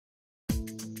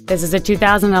This is a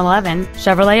 2011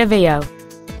 Chevrolet Aveo.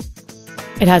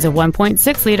 It has a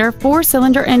 1.6-liter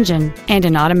four-cylinder engine and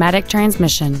an automatic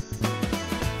transmission.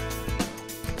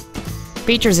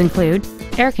 Features include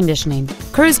air conditioning,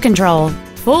 cruise control,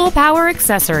 full power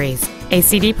accessories, a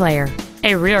CD player,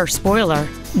 a rear spoiler,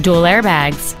 dual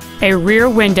airbags, a rear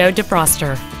window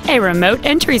defroster, a remote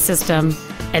entry system,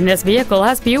 and this vehicle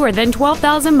has fewer than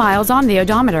 12,000 miles on the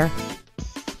odometer.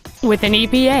 With an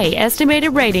EPA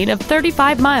estimated rating of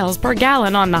 35 miles per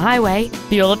gallon on the highway,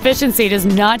 fuel efficiency does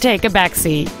not take a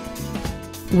backseat.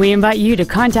 We invite you to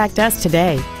contact us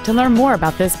today to learn more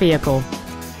about this vehicle.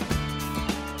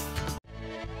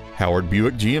 Howard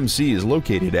Buick GMC is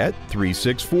located at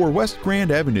 364 West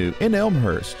Grand Avenue in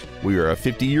Elmhurst. We are a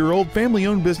 50-year-old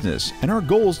family-owned business, and our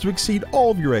goal is to exceed all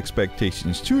of your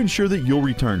expectations to ensure that you'll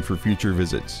return for future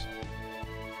visits.